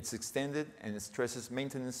 It's extended, and it stresses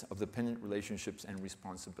maintenance of dependent relationships and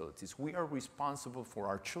responsibilities. We are responsible for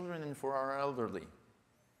our children and for our elderly.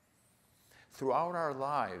 Throughout our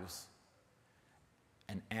lives,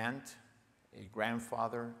 an aunt, a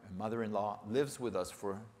grandfather, a mother-in-law lives with us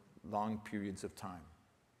for long periods of time.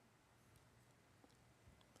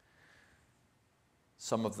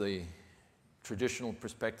 Some of the traditional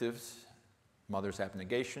perspectives: mother's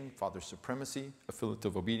abnegation, father's supremacy,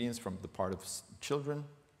 affiliative obedience from the part of children,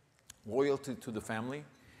 loyalty to the family,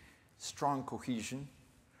 strong cohesion,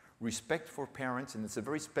 respect for parents, and it's a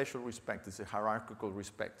very special respect, it's a hierarchical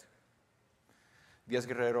respect.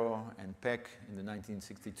 Diaz-Guerrero and Peck in the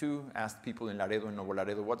 1962 asked people in Laredo and Nuevo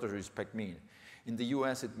Laredo, what does respect mean? In the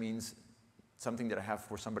US, it means something that I have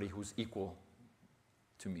for somebody who's equal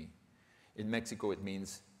to me. In Mexico, it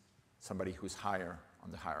means somebody who's higher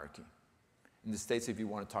on the hierarchy. In the States, if you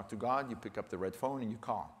want to talk to God, you pick up the red phone and you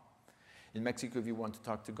call. In Mexico, if you want to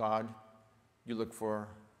talk to God, you look for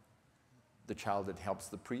the child that helps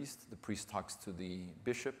the priest talks to the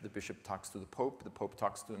bishop talks to the pope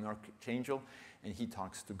talks to an archangel, and he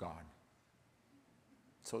talks to God.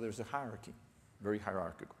 So there's a hierarchy, very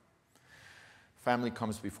hierarchical. Family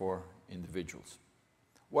comes before individuals.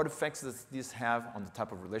 What effects does this have on the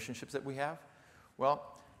type of relationships that we have?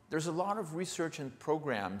 Well, there's a lot of research and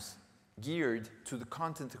programs geared to the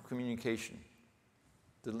content of communication,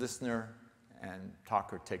 the listener and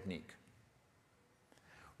talker technique.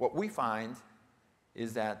 What we find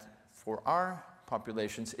is that for our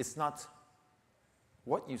populations, it's not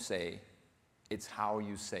what you say, it's how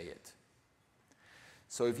you say it.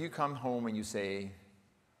 So if you come home and you say,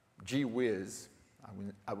 gee whiz,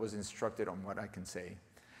 I was instructed on what I can say.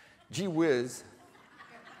 Gee whiz,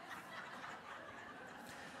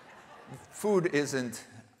 food is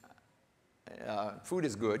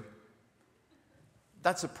good.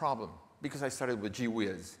 That's a problem, because I started with gee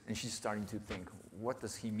whiz, and she's starting to think, what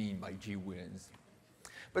does he mean by gee whiz?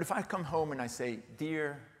 But if I come home and I say,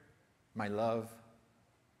 dear, my love,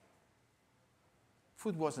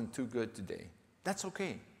 food wasn't too good today, that's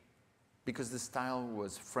okay, because the style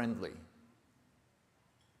was friendly.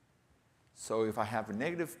 So if I have a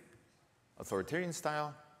negative authoritarian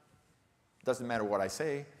style, doesn't matter what I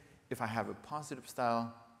say. If I have a positive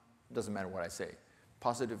style, doesn't matter what I say.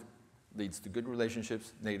 Positive leads to good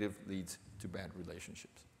relationships, negative leads to bad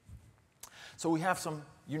relationships. So we have some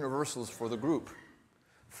universals for the group.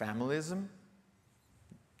 Familism,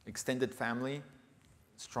 extended family,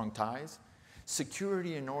 strong ties.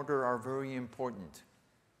 Security and order are very important.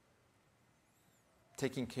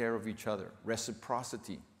 Taking care of each other.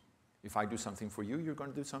 Reciprocity. If I do something for you, you're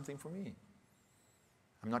going to do something for me.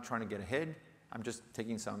 I'm not trying to get ahead. I'm just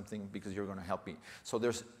taking something because you're going to help me. So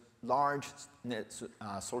there's large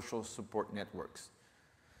social support networks.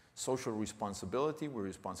 Social responsibility. We're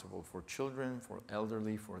responsible for children, for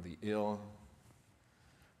elderly, for the ill.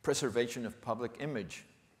 Preservation of public image.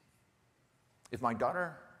 If my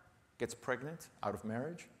daughter gets pregnant out of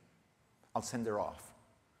marriage, I'll send her off.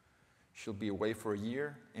 She'll be away for a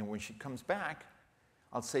year, and when she comes back,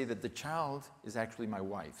 I'll say that the child is actually my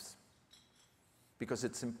wife's. Because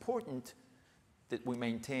it's important that we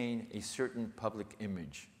maintain a certain public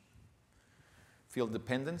image. Field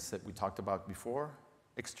dependence that we talked about before.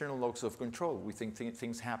 External locus of control. We think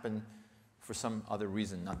things happen for some other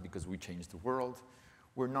reason, not because we changed the world.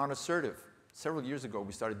 We're non-assertive. Several years ago,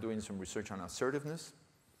 we started doing some research on assertiveness,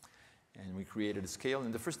 and we created a scale.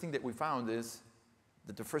 And the first thing that we found is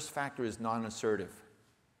that the first factor is non-assertive.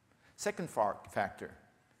 Second factor,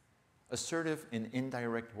 assertive in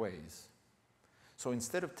indirect ways. So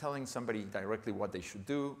instead of telling somebody directly what they should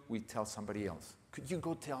do, we tell somebody else. Could you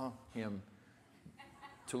go tell him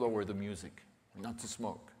to lower the music, not to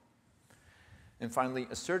smoke? And finally,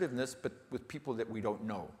 assertiveness, but with people that we don't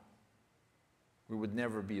know. We would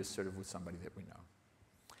never be assertive with somebody that we know.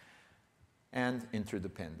 And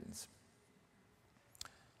interdependence.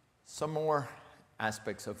 Some more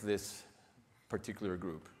aspects of this particular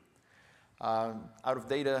group. Out of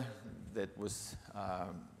data that was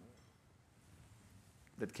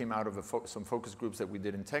that came out of some focus groups that we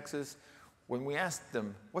did in Texas, when we asked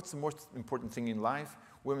them, what's the most important thing in life?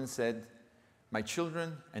 Women said, my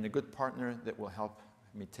children and a good partner that will help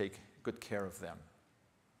me take good care of them.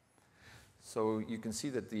 So you can see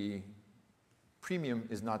that the premium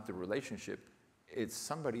is not the relationship, it's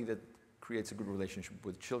somebody that creates a good relationship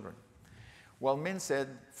with children. While men said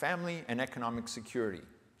family and economic security.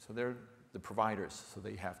 So they're the providers, so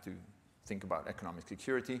they have to think about economic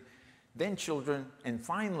security. Then children, and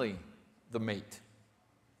finally, the mate.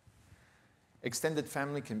 Extended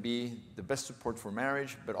family can be the best support for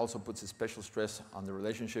marriage, but also puts a special stress on the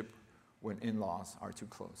relationship when in-laws are too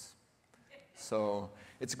close. So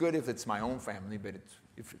it's good if it's my own family, but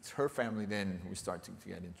if it's her family, then we start to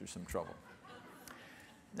get into some trouble.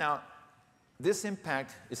 Now, this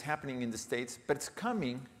impact is happening in the States, but it's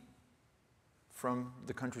coming from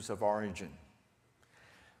the countries of origin.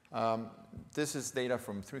 This is data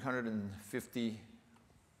from 350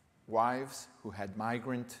 wives who had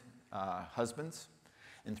migrant husbands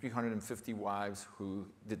and 350 wives who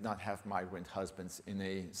did not have migrant husbands in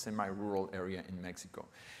a semi-rural area in Mexico.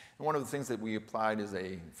 And one of the things that we applied is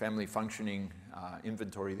a family functioning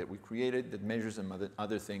inventory that we created that measures some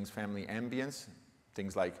other things, family ambience,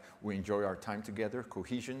 things like we enjoy our time together,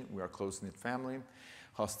 cohesion, we are a close-knit family,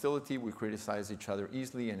 hostility, we criticize each other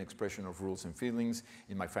easily, and expression of rules and feelings.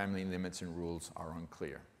 In my family, limits and rules are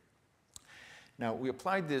unclear. Now, we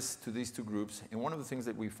applied this to these two groups, and one of the things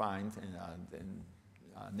that we find, and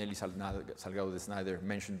Nelly Salgado de Snyder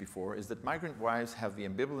mentioned before, is that migrant wives have the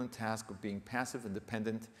ambivalent task of being passive and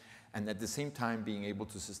dependent, and at the same time being able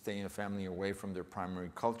to sustain a family away from their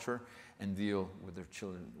primary culture and deal with their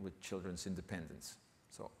children, with children's independence.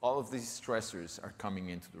 So all of these stressors are coming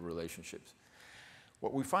into the relationships.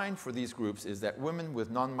 What we find for these groups is that women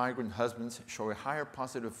with non-migrant husbands show a higher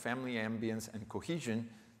positive family ambience and cohesion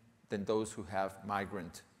than those who have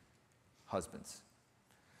migrant husbands.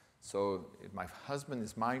 So if my husband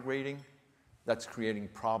is migrating, that's creating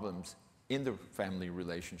problems in the family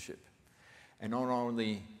relationship. And not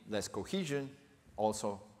only less cohesion,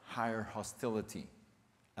 also higher hostility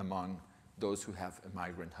among those who have a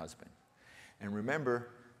migrant husband. And remember,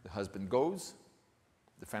 the husband goes,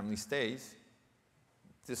 the family stays.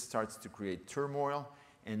 This starts to create turmoil,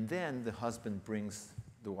 and then the husband brings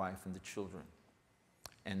the wife and the children.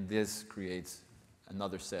 And this creates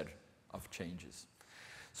another set of changes.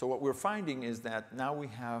 So what we're finding is that now we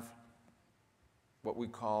have what we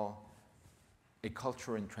call a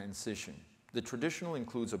culture in transition. The traditional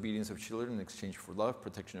includes obedience of children in exchange for love,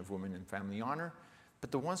 protection of women, and family honor.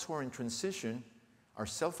 But the ones who are in transition are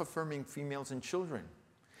self-affirming females and children.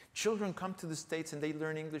 Children come to the States and they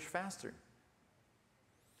learn English faster.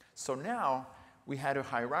 So now we had a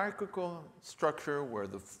hierarchical structure where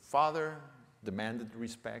the father demanded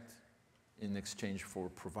respect in exchange for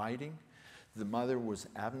providing. The mother was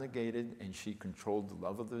abnegated and she controlled the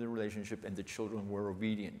love of the relationship, and the children were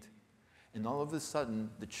obedient. And all of a sudden,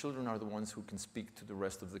 the children are the ones who can speak to the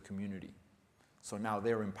rest of the community. So now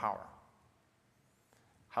they're in power.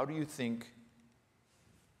 How do you think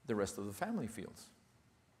the rest of the family feels?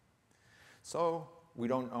 So we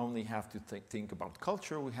don't only have to think about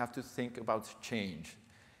culture, we have to think about change.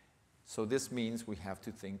 So this means we have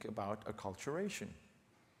to think about acculturation.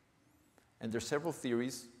 And there are several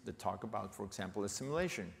theories that talk about, for example,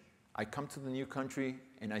 assimilation. I come to the new country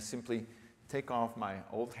and I simply take off my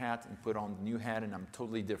old hat and put on the new hat and I'm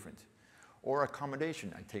totally different. Or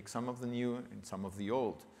accommodation. I take some of the new and some of the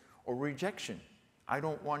old. Or rejection. I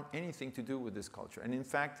don't want anything to do with this culture. And in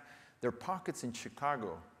fact, there are pockets in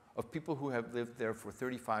Chicago of people who have lived there for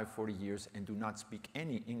 35, 40 years and do not speak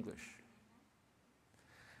any English.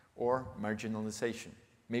 Or marginalization.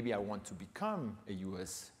 Maybe I want to become a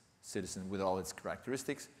US citizen with all its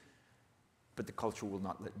characteristics, but the culture will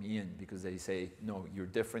not let me in because they say, no, you're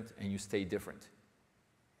different and you stay different.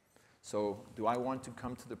 So do I want to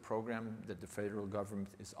come to the program that the federal government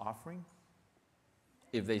is offering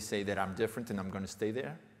if they say that I'm different and I'm going to stay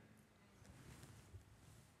there?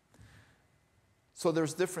 So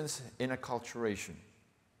there's difference in acculturation.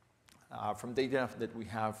 From data that we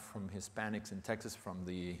have from Hispanics in Texas, from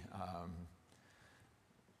the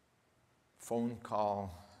phone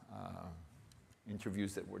call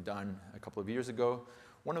interviews that were done a couple of years ago,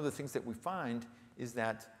 one of the things that we find is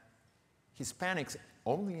that Hispanics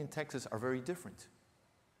only in Texas are very different.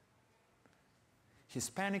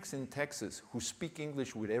 Hispanics in Texas who speak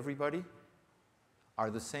English with everybody are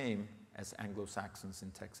the same as Anglo-Saxons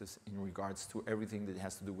in Texas in regards to everything that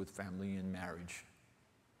has to do with family and marriage,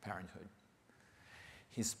 parenthood.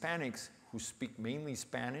 Hispanics who speak mainly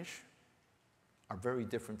Spanish are very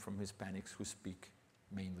different from Hispanics who speak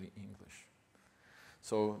mainly English.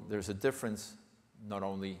 So there's a difference not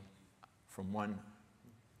only from one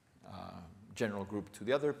general group to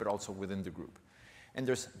the other, but also within the group. And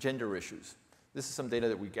there's gender issues. This is some data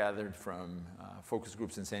that we gathered from focus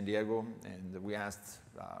groups in San Diego, and we asked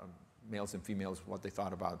males and females what they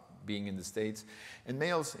thought about being in the States. And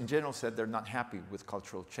males in general said they're not happy with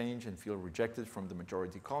cultural change and feel rejected from the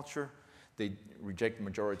majority culture. They reject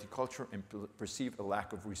majority culture and perceive a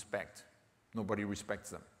lack of respect. Nobody respects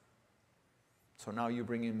them. So now you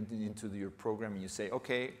bring him into your program and you say,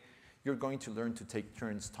 okay, you're going to learn to take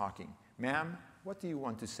turns talking. Ma'am, what do you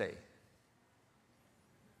want to say?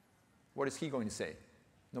 What is he going to say?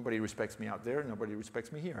 Nobody respects me out there, nobody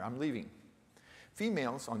respects me here, I'm leaving.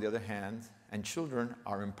 Females, on the other hand, and children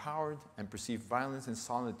are empowered and perceive violence and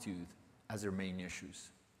solitude as their main issues.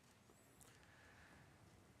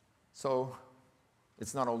 So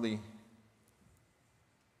it's not only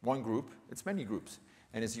one group, it's many groups.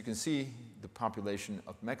 And as you can see, the population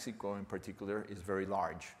of Mexico in particular is very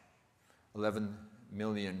large. 11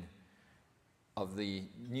 million of the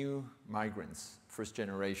new migrants, first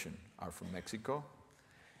generation, are from Mexico.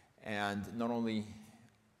 And not only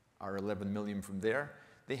are 11 million from there,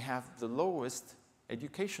 they have the lowest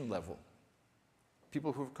education level.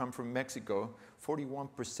 People who've come from Mexico,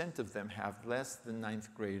 41% of them have less than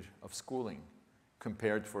 9th grade of schooling,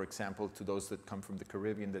 compared, for example, to those that come from the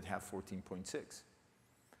Caribbean that have 14.6.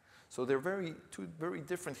 So they're two very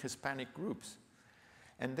different Hispanic groups.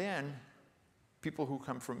 And then people who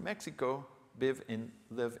come from Mexico live in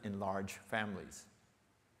large families,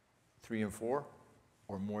 3 and 4,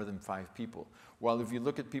 or more than 5 people. While if you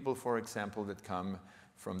look at people, for example, that come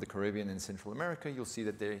from the Caribbean and Central America, you'll see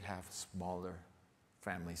that they have smaller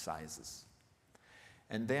family sizes.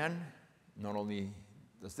 And then, not only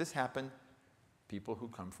does this happen, people who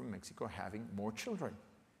come from Mexico are having more children.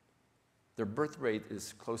 Their birth rate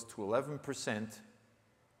is close to 11%,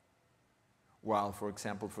 while, for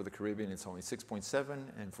example, for the Caribbean, it's only 6.7,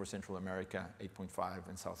 and for Central America, 8.5,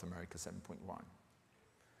 and South America, 7.1.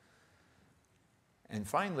 And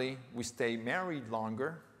finally, we stay married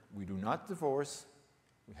longer, we do not divorce,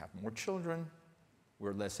 we have more children,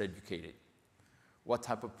 we're less educated. What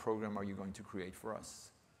type of program are you going to create for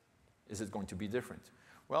us? Is it going to be different?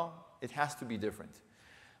 Well, it has to be different.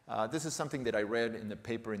 This is something that I read in the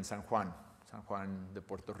paper in San Juan de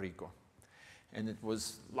Puerto Rico. And it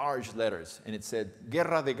was large letters, and it said,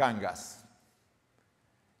 Guerra de Gangas.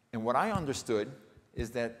 And what I understood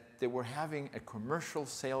is that they were having a commercial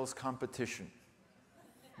sales competition.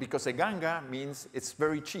 Because a ganga means it's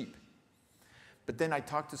very cheap. But then I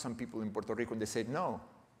talked to some people in Puerto Rico, and they said, no,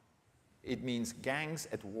 it means gangs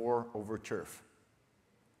at war over turf.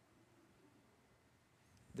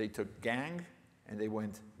 They took gang, and they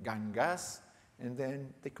went gangas, and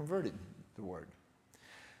then they converted the word.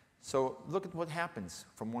 So look at what happens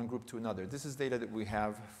from one group to another. This is data that we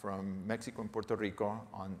have from Mexico and Puerto Rico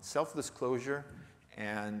on self-disclosure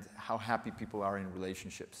and how happy people are in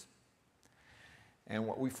relationships. And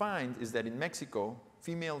what we find is that in Mexico,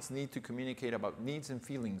 females need to communicate about needs and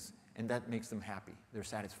feelings, and that makes them happy. They're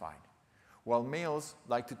satisfied. While males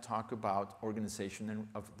like to talk about organization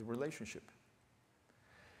of the relationship.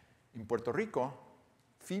 In Puerto Rico,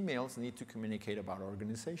 females need to communicate about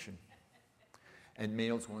organization, and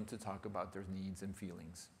males want to talk about their needs and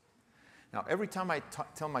feelings. Now, every time I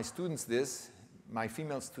tell my students this, my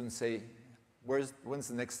female students say, when's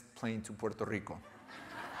the next plane to Puerto Rico?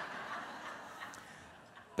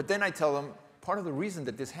 But then I tell them, part of the reason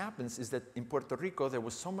that this happens is that in Puerto Rico, there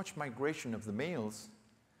was so much migration of the males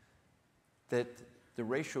that the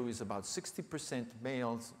ratio is about 60%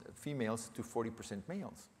 females to 40%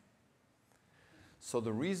 males. So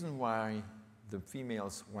the reason why the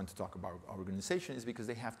females want to talk about organization is because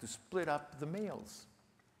they have to split up the males.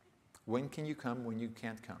 When can you come, when you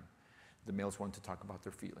can't come? The males want to talk about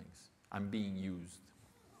their feelings. I'm being used.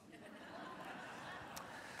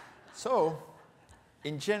 So,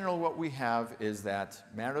 in general, what we have is that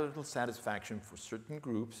marital satisfaction for certain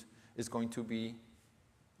groups is going to be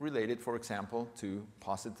related, for example, to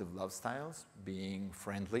positive love styles, being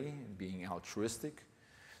friendly, being altruistic,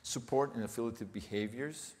 support and affiliative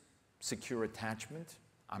behaviors, secure attachment,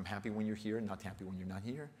 I'm happy when you're here, not happy when you're not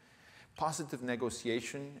here, positive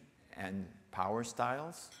negotiation and power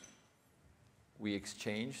styles, we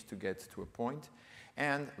exchange to get to a point,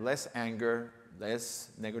 and less anger, less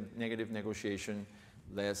negative negotiation,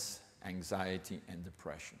 less anxiety and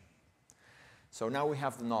depression. So now we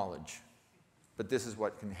have the knowledge, but this is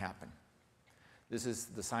what can happen. This is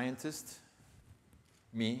the scientist,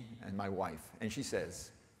 me, and my wife, and she says,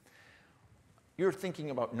 you're thinking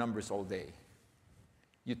about numbers all day.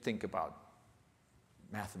 You think about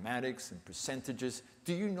mathematics and percentages.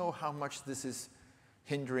 Do you know how much this is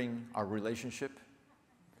hindering our relationship?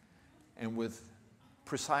 And with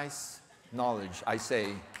precise knowledge, I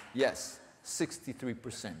say, yes,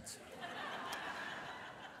 63%.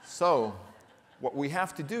 So what we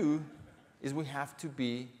have to do is we have to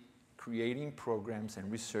be creating programs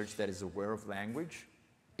and research that is aware of language,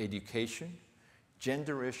 education,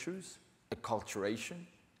 gender issues, acculturation,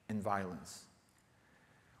 and violence.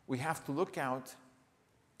 We have to look out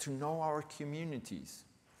to know our communities.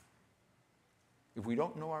 If we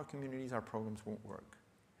don't know our communities, our programs won't work.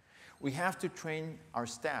 We have to train our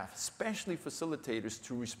staff, especially facilitators,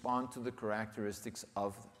 to respond to the characteristics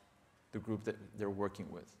of the group that they're working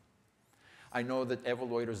with. I know that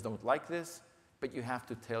evaluators don't like this, but you have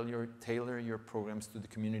to tailor your programs to the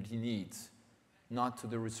community needs, not to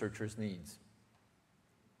the researcher's needs.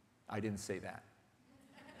 I didn't say that.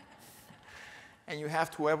 And you have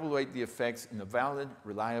to evaluate the effects in a valid,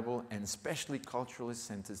 reliable, and especially culturally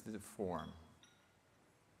sensitive form.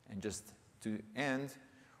 And just to end,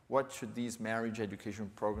 what should these marriage education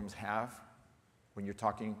programs have when you're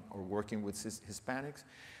talking or working with Hispanics?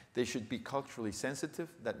 They should be culturally sensitive.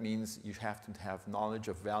 That means you have to have knowledge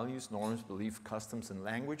of values, norms, beliefs, customs, and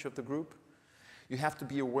language of the group. You have to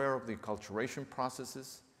be aware of the acculturation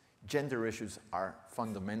processes. Gender issues are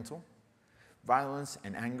fundamental. Violence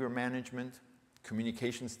and anger management,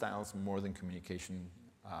 communication styles more than communication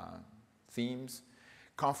themes,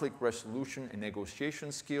 conflict resolution and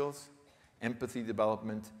negotiation skills, empathy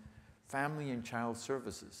development, family and child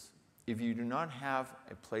services. If you do not have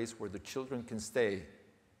a place where the children can stay,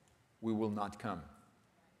 we will not come.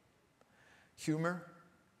 Humor,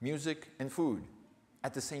 music, and food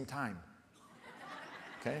at the same time.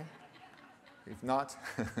 Okay? If not,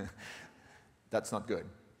 that's not good.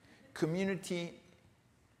 Community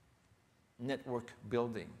network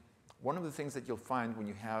building. One of the things that you'll find when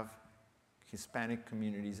you have Hispanic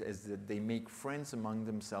communities is that they make friends among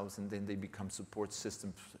themselves and then they become support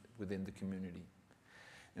systems within the community.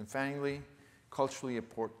 And finally, culturally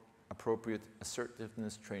appropriate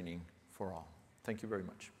assertiveness training for all. Thank you very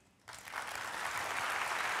much.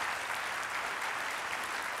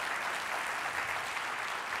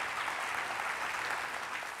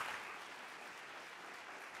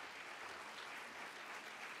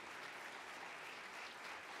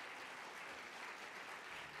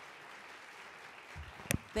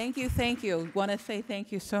 Thank you, thank you. Want to say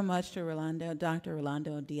thank you so much to Rolando, Dr.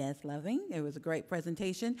 Rolando Diaz-Loving. It was a great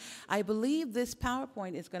presentation. I believe this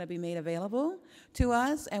PowerPoint is going to be made available to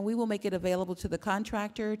us, and we will make it available to the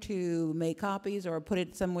contractor to make copies or put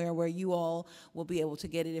it somewhere where you all will be able to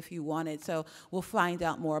get it if you want it. So we'll find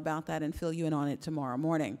out more about that and fill you in on it tomorrow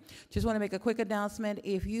morning. Just want to make a quick announcement.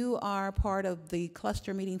 If you are part of the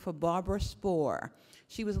cluster meeting for Barbara Spohr,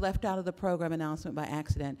 she was left out of the program announcement by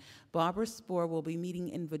accident. Barbara Spohr will be meeting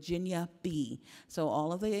in Virginia B. So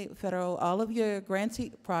all of your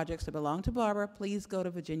grantee projects that belong to Barbara, please go to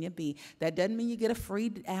Virginia B. That doesn't mean you get a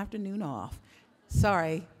free afternoon off.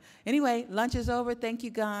 Sorry. Anyway, lunch is over. Thank you,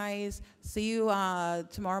 guys. See you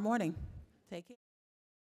tomorrow morning. Take care.